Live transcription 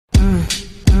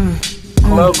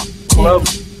Club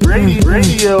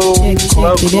Radio.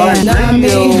 Club Light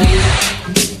Radio.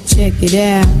 Check it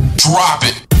out.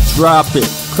 Drop it.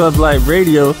 Club Light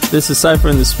Radio. This is Cypher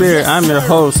in the Spirit. I'm your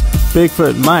host,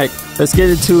 Bigfoot Mike. Let's get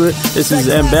into it. This is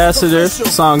Ambassador,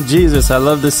 song Jesus. I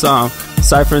love this song.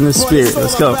 Cypher in the Spirit.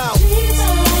 Let's go.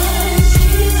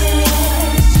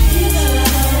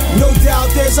 No doubt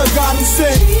there's a God who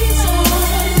sent.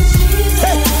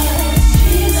 Hey,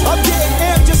 I'm getting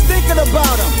amped just thinking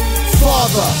about him.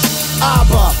 Father,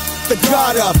 Abba, the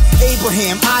God of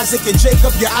Abraham, Isaac, and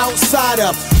Jacob, you're outside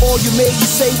of all you made, you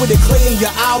say with the clay and you're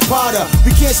our potter.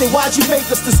 We can't say, why'd you make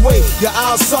us this way? You're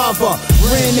our Cypher.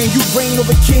 Reign and you reign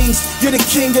over kings. You're the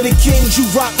king of the kings. You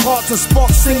rock hearts and spark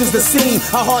singers the scene.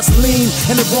 Our hearts lean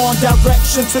in the wrong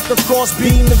direction. Took a cross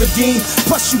beam to redeem.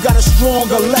 Plus you got a strong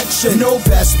election. No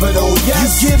vest, but oh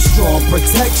yes, you give strong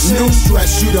protection. No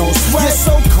stress, you don't sweat. You're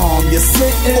so calm, you're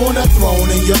sitting on a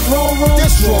throne in your throne room.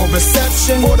 There's strong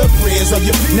reception for the prayers of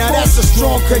your people. Now that's a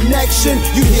strong connection.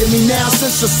 You hear me now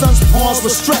since your son's palms were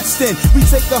stretched in. We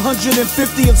take 150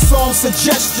 of Psalm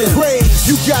suggestion. Praise,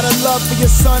 you got a love for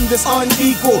your son that's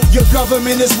unequal. Your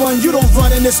government is one, you don't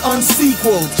run in this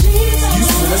unsequel. You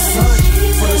for the son,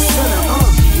 for the sinner,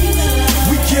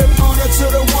 we give honor to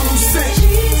the one who sent.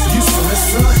 You for the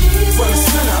son, for the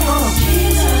sinner,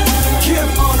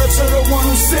 give honor to the one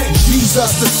who sent.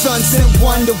 Jesus the Son sent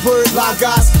one, the word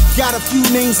Logos. Got a few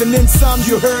names and then some,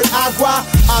 you heard Agua.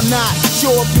 I'm not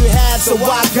sure if you had, so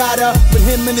I gotta put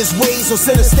him in his ways on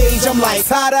center stage. I'm like,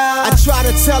 ta-da. I try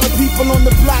to tell the people on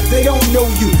the block they don't know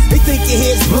you. They think your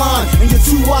hair's blonde and your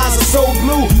two eyes are so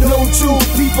blue. No two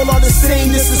people are the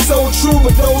same, this is so true.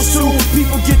 But those two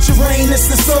people get your rain, this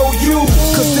is so you.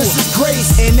 Cause this is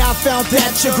grace, and I found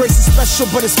that your grace is special,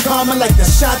 but it's common like the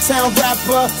Chi-Town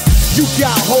rapper. You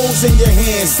got holes in your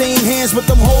hands, same hands with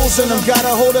them holes in them. Gotta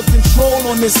hold up control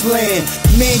on this land.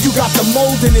 Man, you got the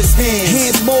mold in his hands.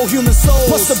 Hands mold human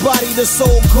souls. What's the body, the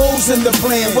soul goes in the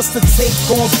plan. What's the take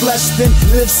on flesh, then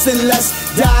live sinless.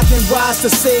 Die then rise to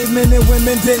save men and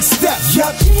women, then step.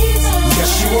 Yup.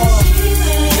 Yes you are.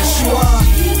 Yes you are.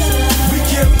 We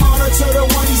give honor to the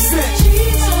one he sent.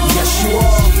 Yes you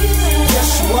are.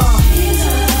 Yes you are.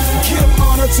 Give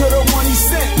honor to the one he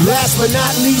sent. Last but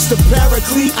not least, the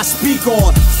paraclete I speak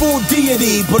on. Full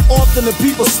deity, but often the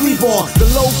people sleep on. The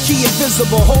low-key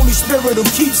invisible Holy Spirit who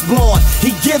keeps blowing.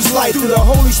 He gives life through the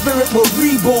Holy Spirit we're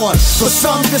reborn. For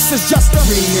some, this is just a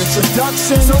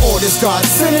reintroduction to all this God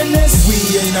sending this. We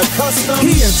ain't accustomed.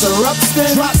 He interrupts then,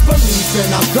 drops belief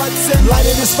in our guts and light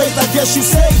in his faith, I guess you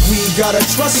say. We got a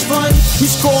trust fund.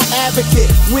 He's called advocate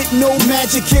with no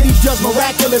magic kid. He does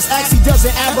miraculous acts. He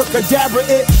doesn't abracadabra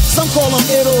it. Some call him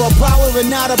it or a power and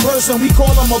not a person. We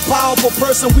call him a powerful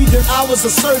person. We did hours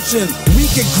of searching. We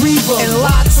could grieve him and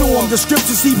lie to him. The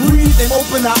scriptures he breathed and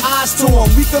open our eyes to him.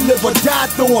 We can live or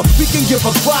die through him. We can give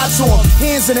a cry to him.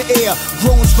 Hands in the air,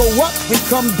 groans go up and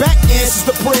come back. Answers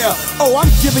the prayer. Oh,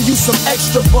 I'm giving you some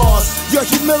extra bars. Your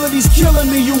humility's killing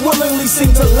me. You willingly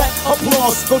seem to let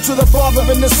applause go to the Father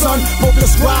and the Son, both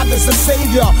described as the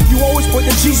Savior. You always point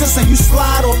to Jesus and you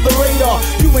slide off the radar.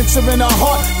 You enter in a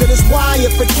heart that is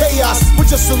wired for chaos. With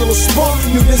just a little spark,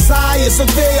 new desires are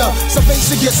there.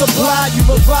 Salvation gets supplied, you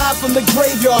revive from the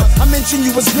graveyard. I mention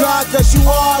you as God, cause you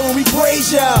are when we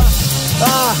praise ya.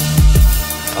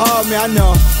 Oh man, I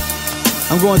know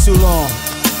I'm going too long.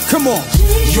 Come on.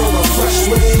 You're a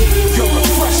fresh way, you're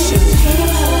refreshing.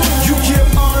 You give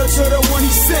honor to the one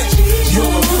he sent. You're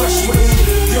a fresh way,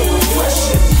 you're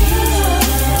refreshing.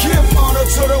 Give honor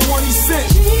to the one he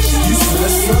sent. You for the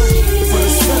son, for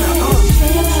the sinner,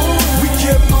 We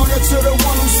give honor to the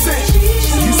one who sent.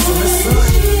 You for the son,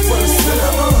 for the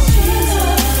sinner,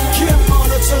 Give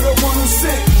honor to the one who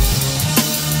sent.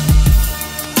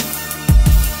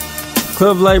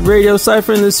 Club Light Radio,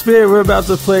 Cypher in the Spirit. We're about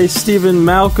to play Stephen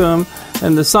Malcolm,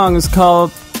 and the song is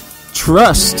called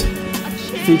Trust,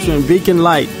 featuring Beacon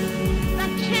Light.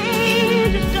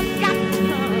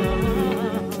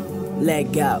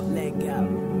 Let go.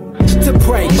 To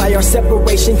pray by our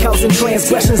separation, causing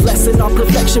transgressions, lessen our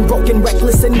perfection, broken,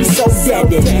 reckless, and we so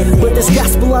deaded. With this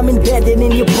gospel I'm embedded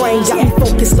in your brain, got me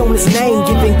focused on his name,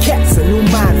 giving cats a new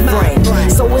mind frame.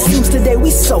 So it seems today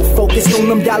we so focused on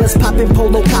them dollars, popping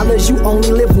polo collars. You only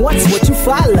live once, what you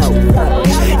follow.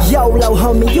 YOLO,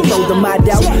 homie, you know the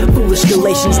motto. Foolish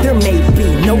Galatians, there may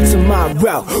be no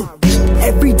tomorrow.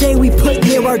 Every day we put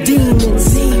near our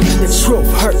demons. The truth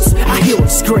hurts, I hear them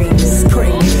scream.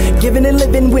 Giving and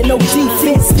living with no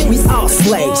defense. We all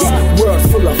slaves, world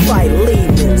full of fight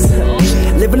leavings.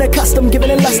 Living accustomed, giving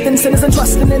and lusting, sinners and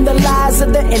trusting in the lies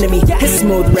of the enemy. His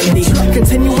smooth remedy,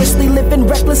 continuously living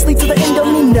recklessly to the end of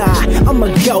me. Nah, I'ma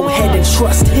go ahead and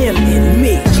trust him in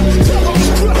me.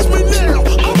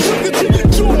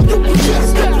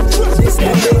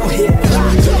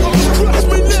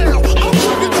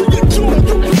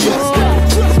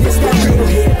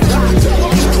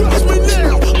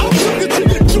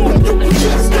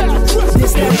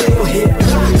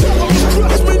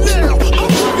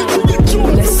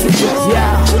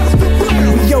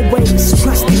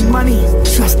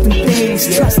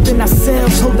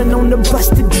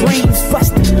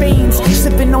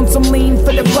 flows, I'm lean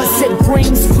for the bus it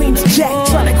brings. Queens Jack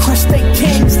trying to crush they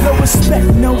kings. No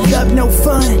respect, no love, no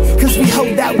fun, cause we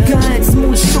hold out guns.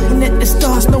 Moon shooting at the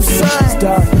stars, no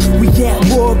sun. We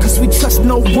at war cause we trust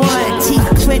no one.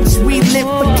 Teeth clenched, we live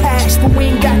for cash, but we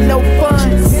ain't got no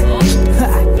funds.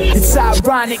 It's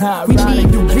ironic, we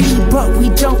need to read, but we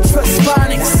don't trust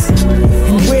phonics.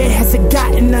 And where has it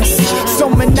gotten us? So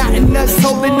monotonous,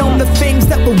 holding on to things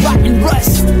that will rot and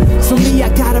rust. So me, I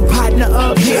got a partner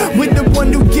up with the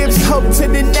one who gives hope to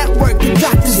the network, the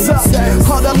doctors up.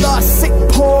 All the lost, sick,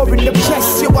 poor, and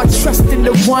depressed. Yo, I trust in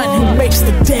the one who makes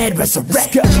the dead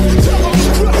resurrect. Trust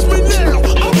me now,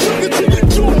 I'm bringing to your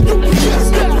door. You can guess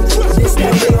that. This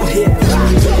that real hip.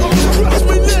 Trust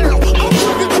me now, I'm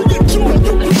bringing to your door.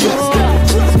 You can guess that.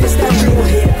 This that real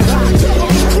hip.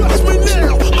 Trust me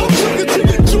now, I'm bringing to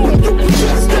your door. You can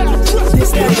guess that.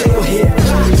 This that real hip.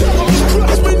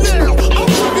 Trust me now, I'm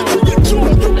bringing to your door.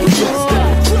 You can guess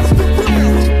that.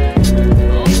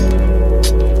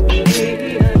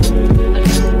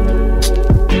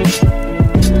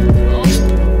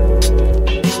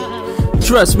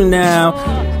 Trust me now.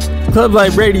 Club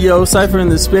Light Radio, Cypher in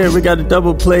the Spirit. We got a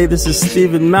double play. This is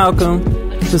Stephen Malcolm.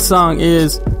 The song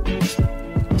is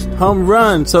Home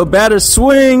Run. So batter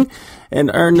swing and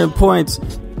earn them points.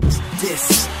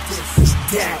 This,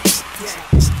 that,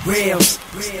 real.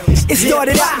 It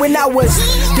started out when I was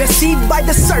deceived by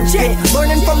the serpent,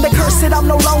 learning from the curse that I'm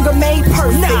no longer made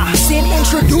perfect. Sin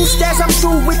introduced as I'm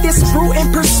through with this fruit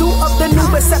in pursuit of the new,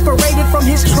 but separated from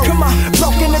his truth. Come on,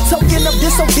 broken a token of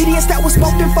disobedience that was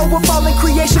spoken for with fallen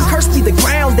creation. Cursed be the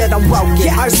ground that I'm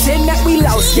walking. Our sin that we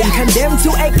lost in, condemned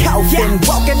to a coffin,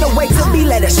 walking away to be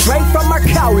led astray from our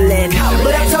calling.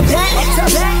 But after that,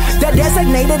 the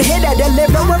designated hit, a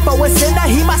deliverer for a sinner.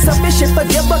 He my sufficient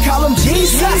forgiver, call him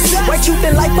Jesus. Right truth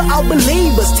and life for all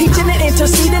believers, teaching and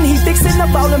interceding. He fixing the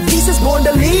fallen pieces, born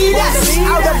to lead us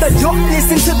out of the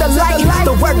darkness into the light.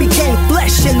 The word became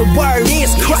flesh and the word is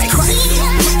Christ.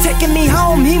 Taking me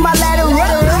home, he my ladder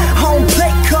up. Home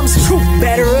plate comes truth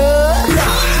better up.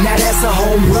 Now that's a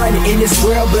home run in this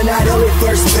world, but not only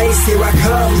first base, here I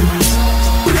come.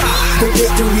 The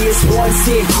victory is won,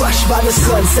 seeing crushed by the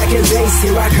sun. Second base,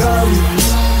 here I come.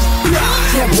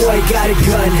 That boy got a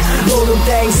gun, roll them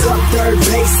things up. Third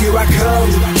base, here I come.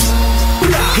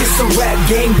 It's a rap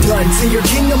game done. To your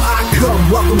kingdom I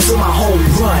come. Welcome to my home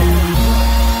run.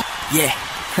 Yeah.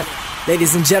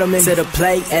 Ladies and gentlemen, to the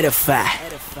play, edify.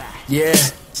 Yeah.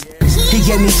 He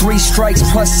gave me 3 strikes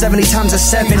plus 70 times a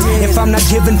 7. If I'm not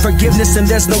given forgiveness, then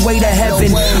there's no way to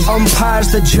heaven.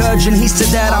 Umpire's the judge and he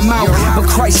said that I'm out, but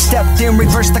Christ stepped in,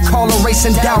 reversed the call,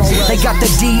 erasing doubt. They got the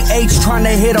DH trying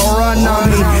to hit a run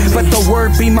on me, but the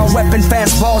word be my weapon,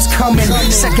 fastball's coming.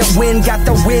 Second win, got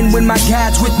the win when my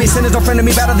God's with me. Sinners are friend of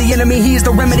me, battle the enemy, he is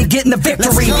the remedy, getting the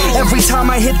victory. Every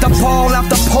time I hit the ball out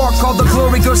the park, all the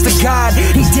glory goes to God.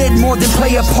 He did more than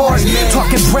play a part.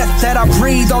 Talking breath that I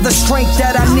breathe, all the strength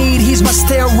that I need. He's my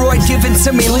steroid given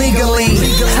to me legally.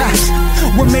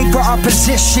 We're made for our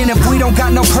position. If we don't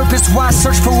got no purpose, why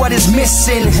search for what is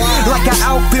missing? Like an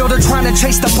outfielder trying to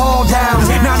chase the ball down.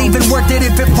 Not even worth it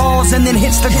if it falls and then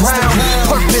hits the ground.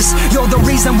 Purpose, yo, the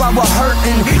reason why we're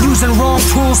hurting. Using wrong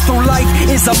tools through life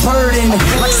is a burden.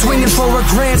 Like swinging for a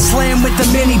grand slam with the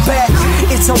mini bat.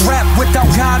 It's a rap without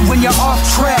God when you're off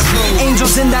track.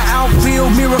 Angels in the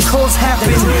outfield, miracles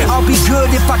happen. I'll be good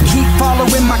if I keep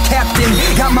following my captain.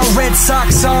 Got my Red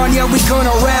Sox on, yeah, we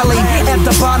gonna rally. At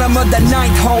the bottom of the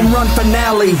 9th home run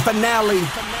finale.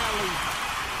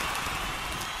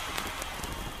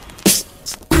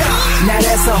 Now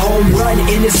that's a home run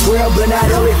in this world, but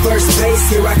not only first base,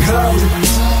 here I come.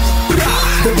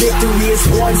 The victory is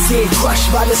won, seeing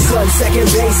crushed by the sun. Second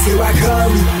base, here I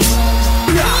come.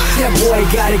 That boy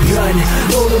got a gun,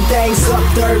 roll them things up.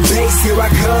 Third base, here I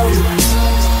come.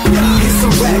 It's a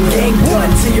rap game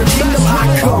done. To your kingdom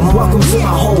I come. Welcome to my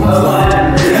home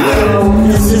run.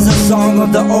 This is a song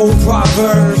of the old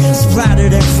proverb,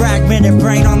 splattered and fragmented,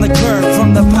 brain on the curb.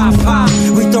 From the pop,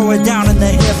 we throw it down in the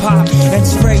hip-hop and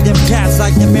spray them cats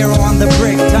like the mirror on the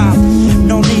brick top.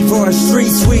 No need for a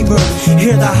street sweeper.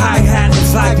 Hear the hi-hat,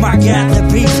 it's like my cat, the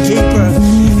peacekeeper.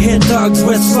 Hit thugs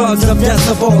with slugs of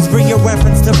decibels. Bring your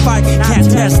weapons to fight, can't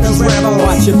test the rebel.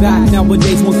 Watch your back,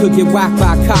 nowadays one could get whacked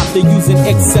by a cop. They're using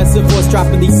excessive force,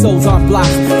 dropping these souls on blocks.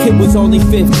 Kid was only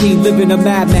 15, living a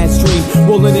madman's dream.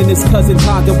 Rolling in his cousin's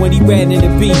Honda when he ran in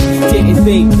the beat. Didn't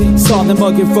think, saw them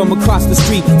mugging from across the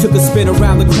street. Took a spin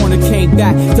around the corner, came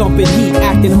back, dumping heat,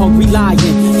 acting hungry, lying.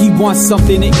 He want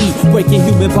something to eat. Breaking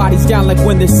human bodies down like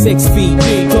when they're 6 feet.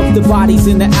 Dump the bodies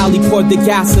in the alley, poured the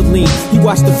gasoline. He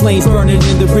watched the flames burning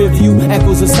in the rear view.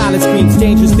 Echoes of silent screams,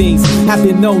 dangerous things have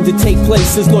been known to take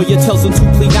place. His lawyer tells him to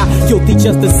plead not guilty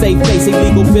just to save face. A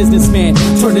legal businessman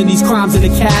turning these crimes into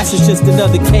cash is just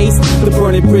another case. The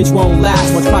burning bridge won't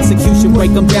last. Watch prosecution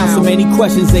break them down. So many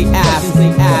questions they ask.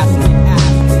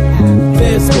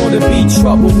 There's gonna be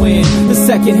trouble when the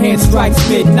second hand strikes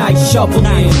midnight,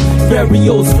 shoveling.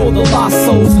 Burials for the lost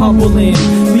souls humbling.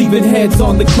 Leaving heads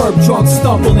on the curb, drunk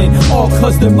stumbling. All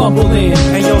cause they're mumbling.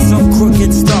 And yo, some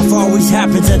crooked stuff always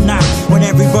happens at night, when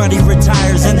everybody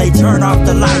retires and they turn off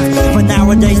the lights. But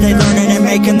nowadays they learning and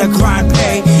making the crime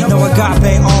pay. No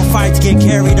agape, all fights get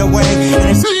carried away. And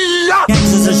it's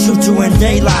gangsters will shoot you in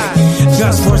daylight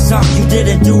just for something you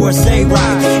didn't do or say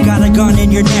right. Got a gun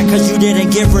in your neck cause you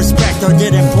didn't give respect or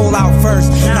didn't pull out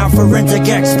first. Now forensic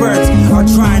experts are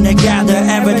trying to gather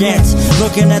evidence,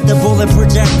 looking at the bullet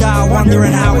projectile,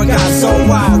 wondering how it got so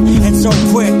wild and so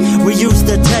quick. We used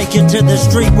to take it to the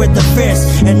street with the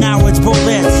fist, and now it's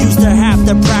bullets. Used to have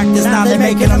to practice, now they're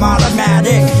making them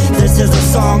automatic. This is a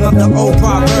song of the old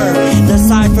proverb, the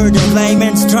Cypher in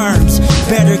layman's terms.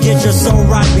 Better get your soul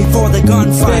right before the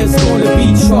gunfight. There's gonna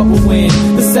be trouble when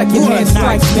the second hand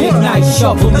strikes midnight,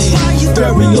 shoveling.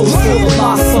 Burials for the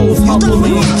lost souls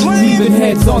humbling. Leaving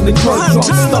heads on the curb, drunk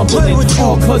stumbling.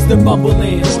 All cause they're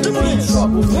mumbling.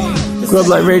 Club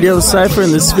Light Radio, Cypher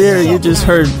in the Sphere. You just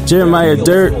heard Jeremiah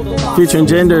Dirt featuring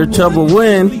Gender Trouble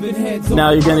Win.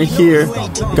 Now you're gonna hear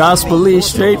Gospel Lee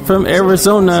straight from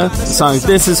Arizona. The song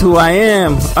This Is Who I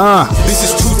Am. This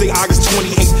is Tuesday, August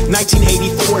 28th,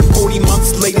 1984. And 40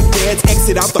 months later, Dad's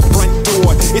exit out the front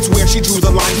door. It's where she drew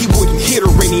the line, he wouldn't hit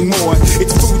her anymore.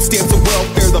 It's food stamps and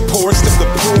welfare, the poorest of the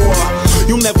poor.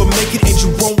 You'll never make it and you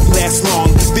won't last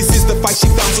long. This is the fight she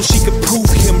found so she could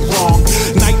prove him wrong.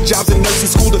 Night jobs and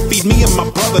nursing school to feed me and my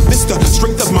brother. This the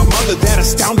strength of my mother that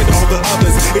astounded all the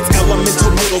others. It's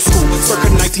elemental middle school,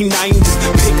 circa 1990.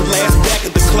 Pick last back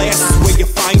of the class is where you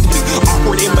find me.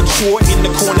 Awkward, immature, in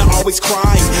the corner, always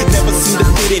crying. Never seemed to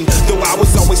fit in, though I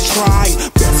was always trying.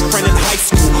 Best friend in high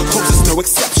school, closest no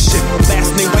exception.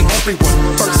 Last name by everyone,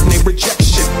 first name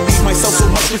rejection. Hate myself so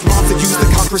much with moms that use the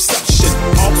contraception.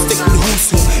 All stating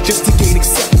who's who, just to gain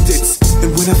acceptance.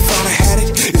 And when I thought I had it,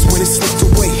 is when it slipped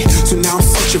away. So now I'm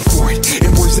searching for it,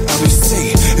 in words that others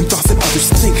say, and thoughts that others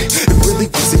think. It really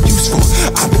wasn't useful,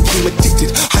 I became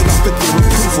addicted, high off of their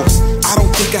approval. I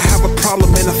don't think I have a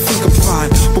problem and I think I'm fine.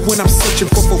 But when I'm searching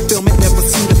for fulfillment, never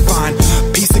seem to find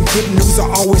peace and good news I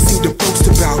always seem to boast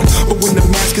about. But when the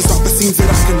mask is off, it seems that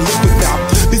I can live without.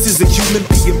 This is a human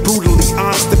being brutally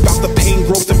honest about the pain,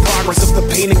 growth, and progress of the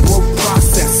pain and growth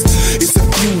process. It's a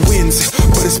few wins,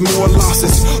 but it's more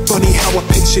losses. Funny how I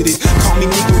pictured it, call me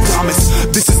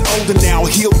Nicodamus. This is older now,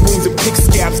 healed wounds and pick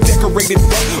scabs, decorated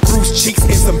back, bruised cheeks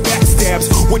and some backstabs.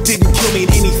 What didn't kill me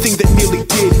and anything that nearly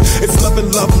did, it's love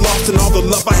and love lost and all the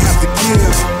love I have to give.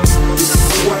 This is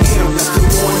who I am, nothing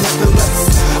more, nothing less.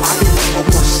 I am at my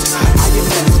worst, I am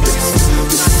at my best.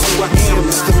 This is who I am,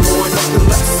 nothing more, nothing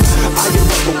less. I am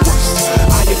at my worst,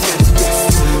 I am at my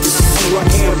best. This is who I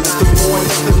am, nothing more,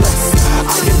 nothing less.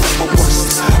 I am at my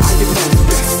worst, I am at my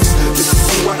best. This is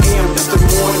who I am, nothing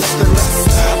more, nothing less.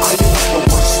 I am at my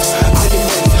worst, I am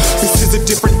at my best. This is a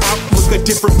different outlook, a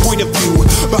different point of view.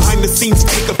 Behind the scenes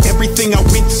take of everything I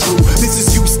went through. This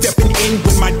is you stepping in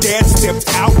when my dad stepped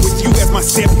out. With you as my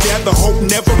stepdad, the hope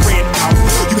never ran out.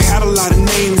 You had a lot of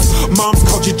names, moms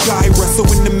called you Jireh. So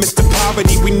in the midst of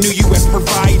poverty, we knew you as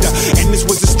provider. And this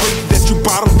was a strength that you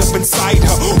bottled up inside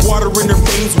her. Water in her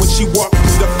veins when she walked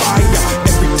through the fire.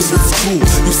 Every day at school,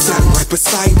 you sat right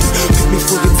beside me. Picked me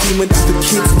for your team when other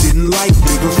kids didn't like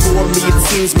me. Before me, it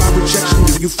seems my rejection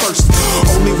knew you first.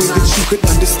 Only way that you could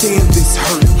understand this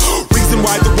hurt. Reason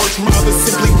why the words from others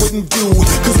simply wouldn't do.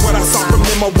 Cause what I saw from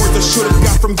them are words I should've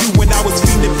got from you. When I was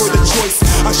fiending for the choice,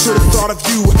 I should've thought of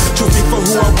you. Chose me for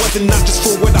who I was and not just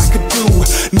for what I could do.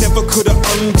 Never could've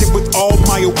earned it with all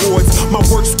my awards. My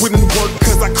works wouldn't work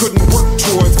cause I couldn't work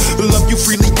towards the love you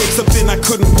freely gave, something I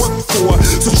couldn't work for.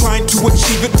 So trying to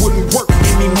achieve it wouldn't work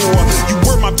anymore. You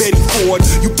were my Betty Ford,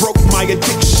 you broke my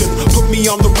addiction. Put me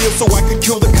on the reel so I could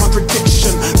kill the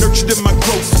contradiction. Nurtured in my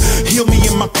growth, heal me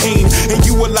in my pain. And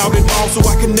you allowed it all so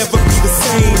I could never be the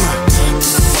same.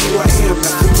 This is who I am,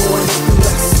 nothing more, nothing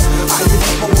less. I am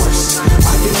at my worst,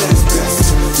 I am at its best.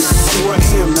 This is who I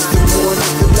am, nothing more,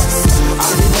 nothing less. I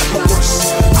am at my worst,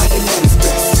 I am at its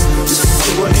best. This is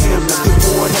who I am, nothing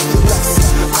more, nothing less.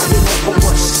 I am at my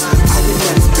worst, I am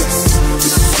at its best.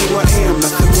 This is who I am,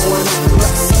 nothing more, nothing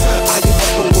less. I am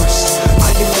at my worst,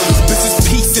 I am at its best. This is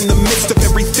peace in the midst of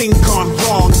everything gone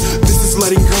wrong. This is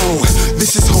letting go,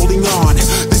 this is holding on.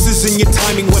 This is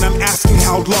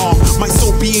how long? My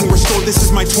soul being restored, this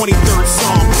is my 23rd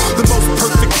song. The most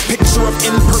perfect picture of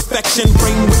imperfection,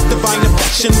 framed with divine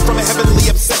affection from a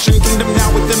heavenly obsession. Kingdom now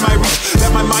within my reach,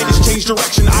 that my mind has changed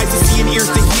direction. Eyes to see and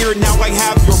ears to hear, now I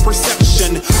have your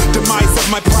perception. Demise of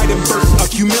my pride and birth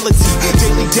of humility.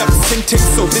 Daily death sentence,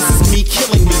 so this is me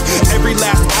killing me. Every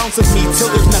last ounce of me till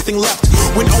there's nothing left.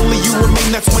 When only you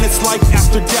remain, that's when it's life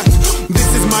after death. This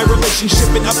is my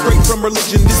relationship, an upgrade from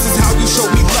religion. This is how you show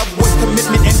me love, with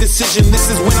commitment and decision. This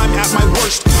is when I'm at my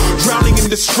worst, drowning in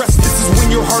distress. This is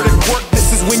when you're hard at work,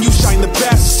 this is when you shine the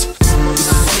best. This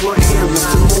is who I am,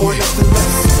 nothing more, nothing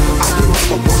less. I didn't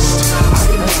have a worst, I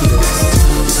didn't have the best.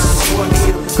 This is who I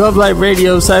am. Club Light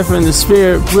Radio, Cypher in the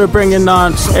Spirit. We're bringing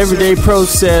on Everyday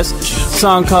Process,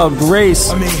 song called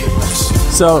Grace.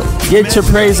 So get your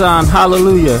praise on,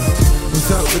 hallelujah.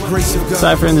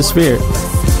 Cypher in the Spirit.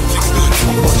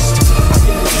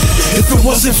 If it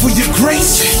wasn't for your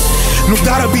grace, no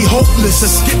gotta be hopeless, a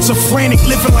schizophrenic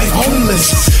living like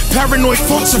homeless. Paranoid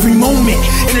thoughts every moment,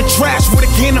 in the trash with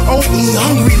a can of OE,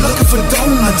 hungry looking for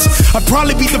donuts. I'd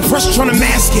probably be depressed trying to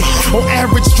mask it. On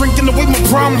average, drinking away my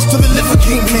problems till the liver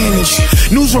can't manage.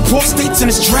 News report states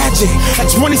and it's tragic. At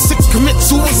 26, commit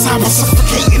suicide by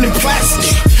suffocating in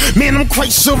plastic. Man, I'm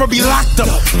quite sure I'll be locked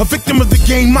up, a victim of the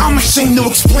game. I'm ashamed to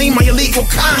explain my illegal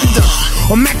conduct.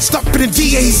 Or maxed up in the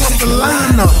DA's after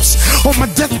lineups. On my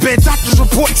deathbed, doctors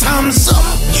report time's up.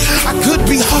 I could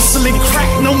be hustling crack,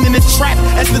 known in the trap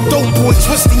as the dope boy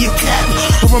twisting your cap.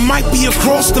 Or I might be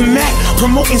across the map,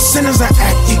 promoting sinners I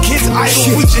act. Your kids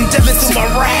idle, reaching death to my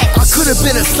raps. I could have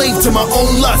been a slave to my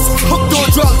own lust, hooked on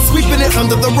drugs, sweeping it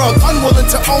under the rug, unwilling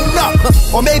to own up.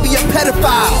 Or maybe a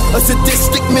pedophile, a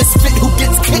sadistic misfit who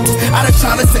gets kicked out of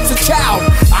trying to sex a child.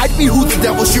 I'd be who the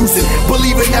devil's using,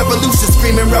 believe in evolution,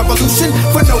 screaming revolution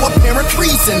for no apparent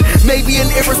reason. Maybe an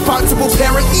irresponsible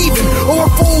parent even, or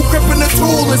a fool gripping a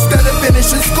tool instead of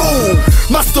finishing school.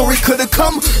 My story could have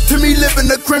come to me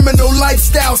living a criminal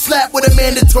lifestyle, slapped with a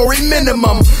mandatory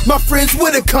minimum. My friends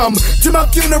would have come to my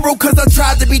funeral cause I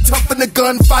tried to be tough in the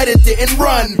gunfight and didn't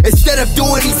run. Instead of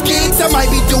doing these gigs, I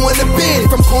might be doing a bid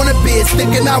from corner bids,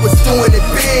 thinking I was doing it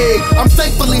big. I'm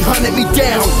thankfully hunting me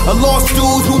down, a lost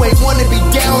dude who ain't wanna be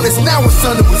down is now a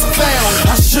son who was found.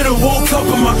 I should've woke up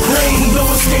in my grave, no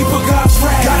escape of God's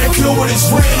wrath. Gotta deal with his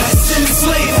reign, sin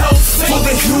slave help for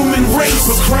the human race,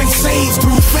 but Christ saves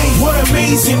through faith. What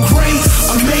amazing grace,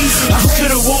 amazing grace. I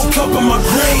should've woke up in my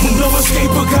grave, no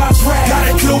escape of God's wrath.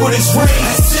 Gotta deal with his reign,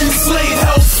 sin slave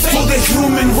help for the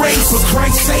human race, but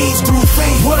Christ saves through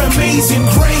faith. What amazing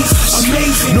grace,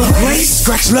 amazing no grace.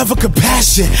 Scratch love or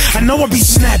compassion, I know I be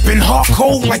snapping, heart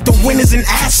cold like the winters in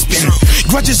Aspen.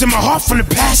 Grudges in my heart from the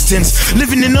past tense,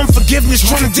 living in unforgiveness,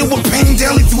 trying to deal with pain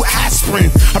daily through aspirin.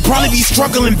 I'd probably be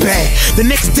struggling bad, the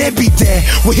next day be dead,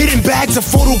 with hidden bags of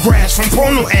photographs from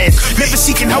porno ads. Never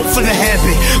seeking help for the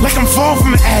habit, like I'm far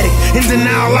from an addict. In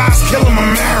denial, lies killing my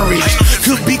marriage.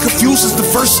 Could be confused as the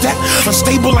first step,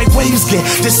 unstable like waves get,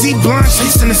 deceived, blind,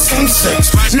 chasing the same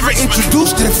sex. Never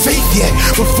introduced to the faith yet,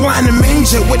 but flying a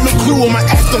manger with no clue on my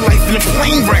afterlife in a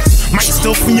plane wrecks. Might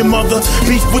steal from your mother,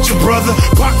 beef with your brother.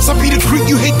 Pops, I be the creep,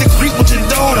 you hate the creep with your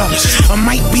daughter. I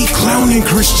might be clowning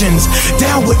Christians,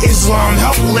 down with Islam,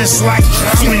 helpless like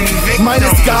drowning victims.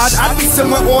 Minus God, I'd be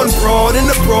somewhere on broad, in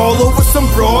a brawl over some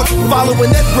broad,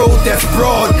 following that road that's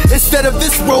broad, instead of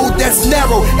this road that's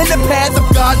narrow. In the path of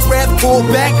God's wrath, pulled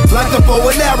back like a bow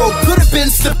and arrow. Could have been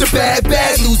slipped a bad,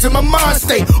 losing my mind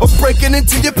state, or breaking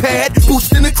into your pad,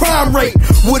 boosting the crime rate.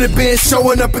 Would have been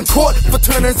showing up in court for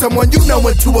turning someone you know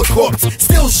into a corpse,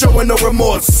 still showing no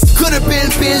remorse. Could have been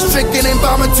binge drinking and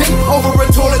vomiting over a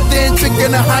toilet, then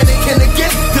drinking a Heineken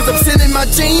again. Cause I'm sending my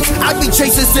jeans, I'd be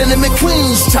chasing cinnamon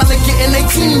queens, trying to get in their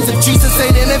teens if Jesus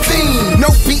ain't intervened. No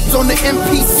beats on the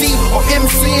MPC or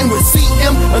MCing with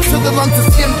CM until the lungs is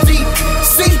empty.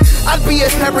 See, I'd be a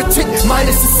heretic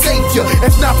minus a savior,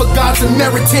 if not for God's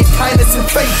unmerited kindness and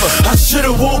favor. I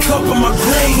should've woke up in my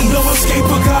grave, no escape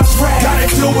of God's wrath. Gotta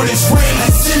deal with his reign,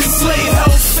 sin slave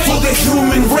help for the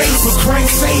human race, but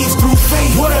Christ saves through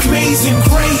faith. What amazing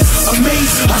grace,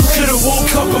 amazing grace. I should've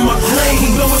woke up in my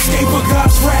grave, no escape of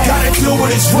God's wrath. Gotta deal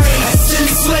with his reign, sin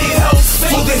slave help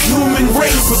for the human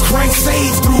race, but Christ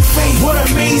saves through faith. What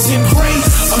amazing grace,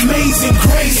 amazing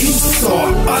grace. He saw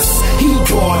us, he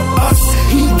bought us,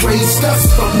 he raised us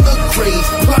from the grave.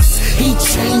 Plus, he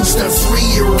changed us,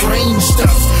 rearranged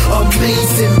us.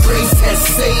 Amazing grace has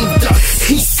saved us.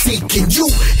 He's seeking you,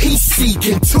 he's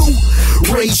seeking to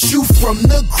raise you from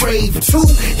the grave too.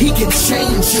 He can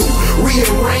change you,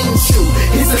 rearrange you.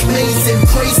 His amazing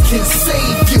grace can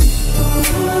save you.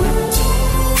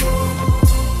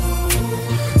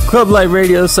 Club Light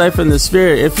Radio, Cypher in the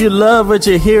Spirit. If you love what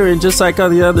you're hearing, just like all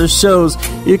the other shows,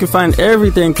 you can find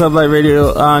everything Club Light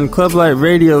Radio on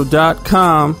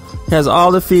clublightradio.com. Has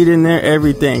all the feed in there,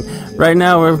 everything. Right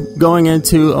now we're going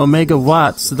into Ohmega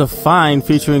Watts, The Fine,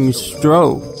 featuring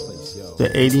Stro, the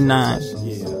 89.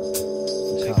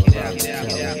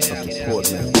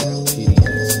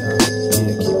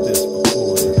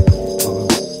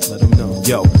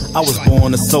 Yo, I was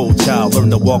born a soul child,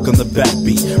 learned to walk on the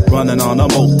backbeat, running on a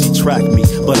multi-track meet,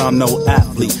 but I'm no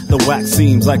athlete. The wax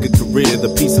seems like a career,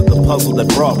 the piece of the puzzle that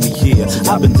brought me here.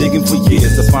 I've been digging for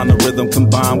years to find a rhythm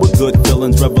combined with good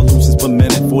feelings, revolutions per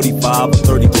minute, 45 or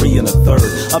 33 and a third.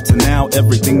 Up to now,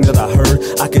 everything that I heard,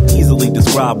 I could easily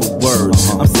describe with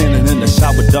words. I'm standing in the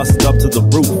shower, dust up to the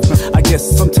roof. I guess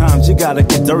sometimes you gotta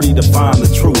get dirty to find the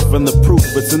truth, and the proof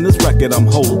it's in this record I'm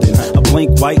holding. A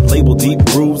blank white label, deep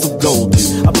grooves of golden.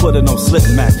 I put it on slip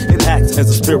mat, it acts as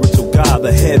a spiritual guide.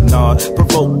 The head nod,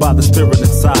 provoked by the spirit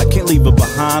inside. Can't leave it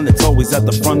behind, it's always at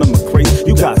the front of my crate.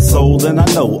 You got soul, and I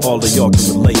know all of y'all can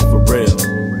relate for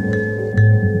real.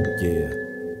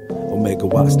 Ohmega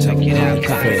Watts, check it out.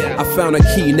 I found a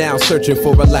key now, searching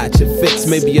for a latch it fits.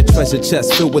 Maybe a treasure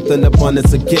chest filled with an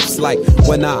abundance of gifts. Like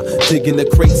when I dig in the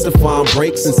crates to find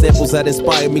breaks and samples that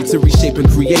inspire me to reshape and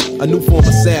create a new form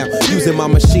of sound, using my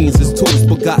machines as tools,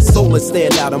 but got soul and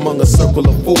stand out among a circle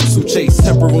of fools who chase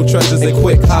temporal treasures and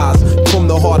quick highs. From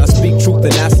the heart I speak truth,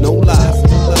 and that's no lies.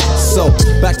 So,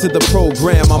 back to the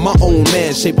program, I'm my own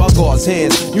man, shaped by God's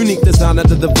hands. Unique design of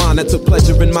the divine that took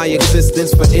pleasure in my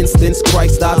existence. For instance,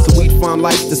 Christ died so we'd find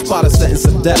life despite a sentence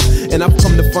of death. And I've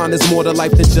come to find there's more to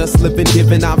life than just living,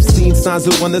 giving. I've seen signs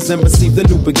of wonders and received a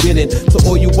new beginning. To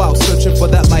all you out searching for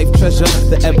that life treasure,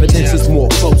 the evidence is more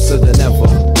closer than ever.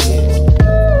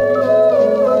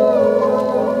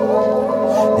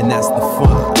 And that's the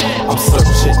fun. I'm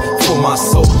searching for my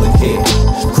soul in here,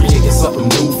 creating something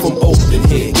new from open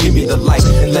here. Give me the light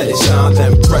and let it shine,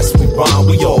 then press rewind.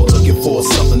 We all looking for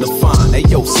something to find. Hey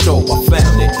yo, Stro, I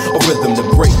found it, a rhythm to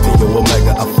break me. Yo,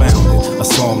 Ohmega, I found it, a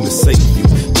song to save you.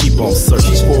 Keep on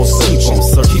searching, keep on searching,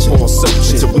 keep on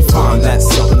searching till we find that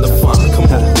something to find. Come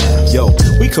on, yo,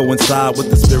 we coincide with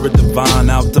the spirit divine,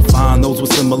 out to find those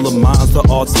with similar minds. The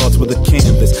art starts with a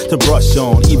canvas to brush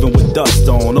on, even with dust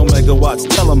on. Ohmega Watts,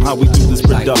 tell them how we do this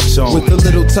production. With a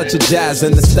little touch of jazz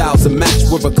and the styles a match,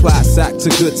 we're a class act to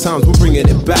good times. We're bringing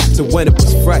it back to when it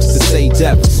was fresh, to say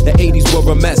depth. The 80s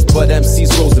were a mess, but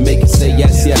MCs rose to make it say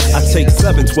yes, yes. I take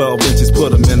 7 12-inches,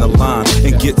 put them in a line,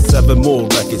 and get 7 more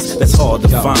records. That's hard to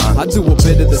find. I do a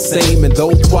bit of the same, and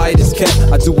though quiet is kept,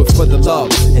 I do it for the love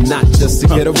and not just to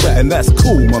get a rep. And that's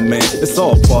cool, my man. It's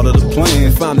all part of the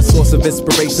plan. Find a source of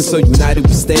inspiration, so united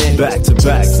we stand. Back to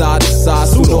back, side to side,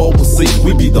 soon all will see.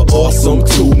 We be the awesome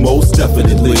two, most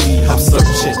definitely. I'm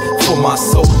searching for my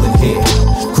soul in here,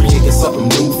 creating something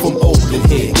new from open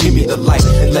here. Give me the light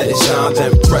and let it shine,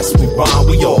 then press rewind.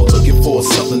 We all looking for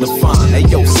something to find. Hey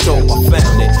yo, Stro, I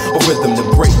found it, a rhythm to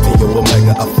break me. Yo,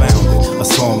 Ohmega, I found it, a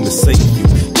song to save you.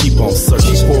 Keep on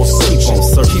searching, keep on searching, keep on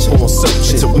searching, keep on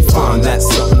searching till we find that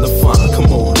something to find.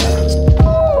 Come on now.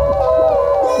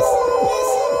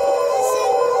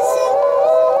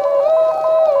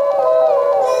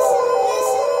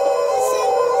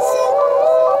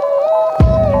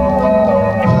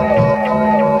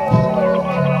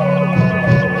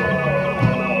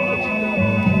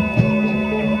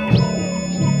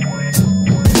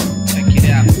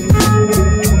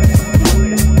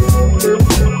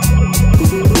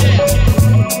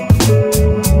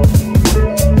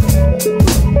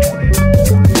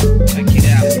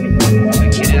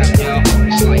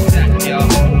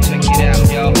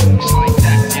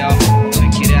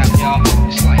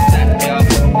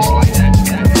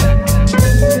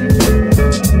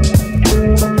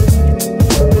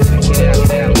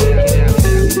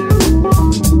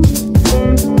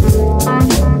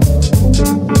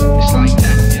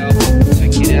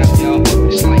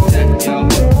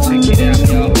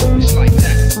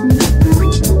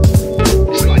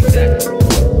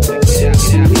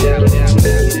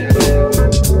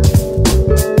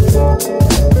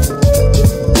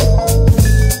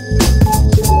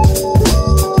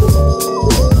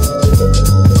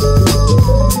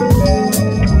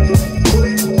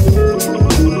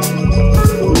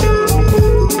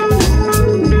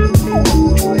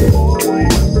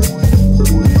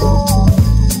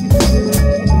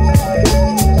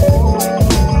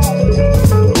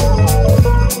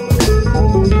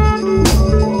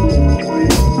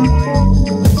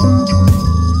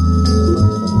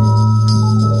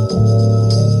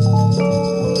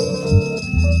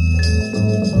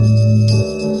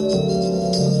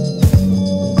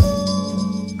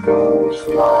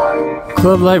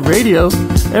 Club Light Radio.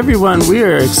 Everyone, we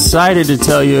are excited to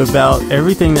tell you about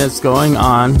everything that's going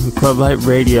on in Club Light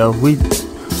Radio. We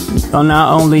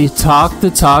not only talk the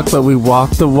talk, but we walk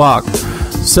the walk.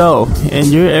 So, in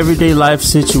your everyday life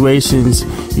situations,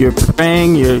 you're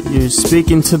praying, you're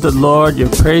speaking to the Lord, you're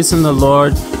praising the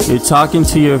Lord, you're talking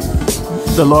to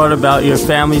the Lord about your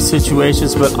family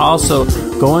situations, but also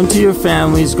going to your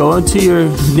families, going to your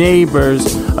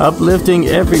neighbors, uplifting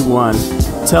everyone,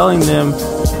 telling them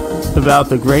about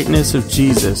the greatness of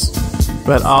Jesus,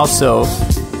 but also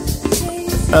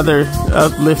other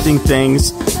uplifting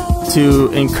things to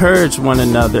encourage one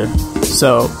another.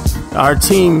 So our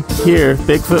team here,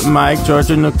 Bigfoot Mike,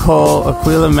 Georgia Nicole,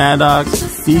 Aquila Maddox,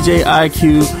 DJ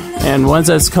IQ, and ones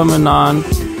that's coming on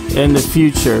in the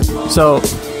future. So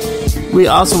we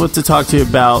also want to talk to you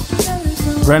about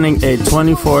running a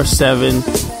 24/7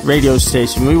 radio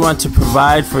station. We want to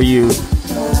provide for you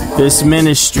this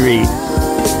ministry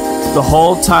the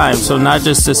whole time, so not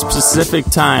just a specific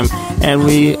time. And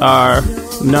we are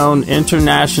known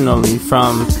internationally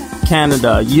from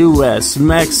Canada, US,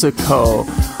 Mexico,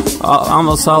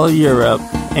 almost all of Europe,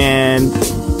 and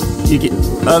you get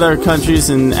other countries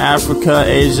in Africa,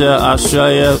 Asia,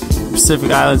 Australia, Pacific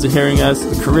Islands are hearing us,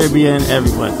 the Caribbean,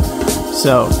 everyone.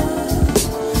 So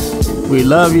we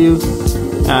love you,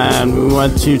 and we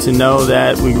want you to know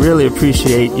that we really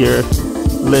appreciate your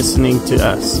listening to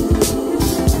us.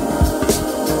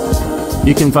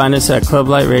 You can find us at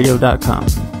clublightradio.com.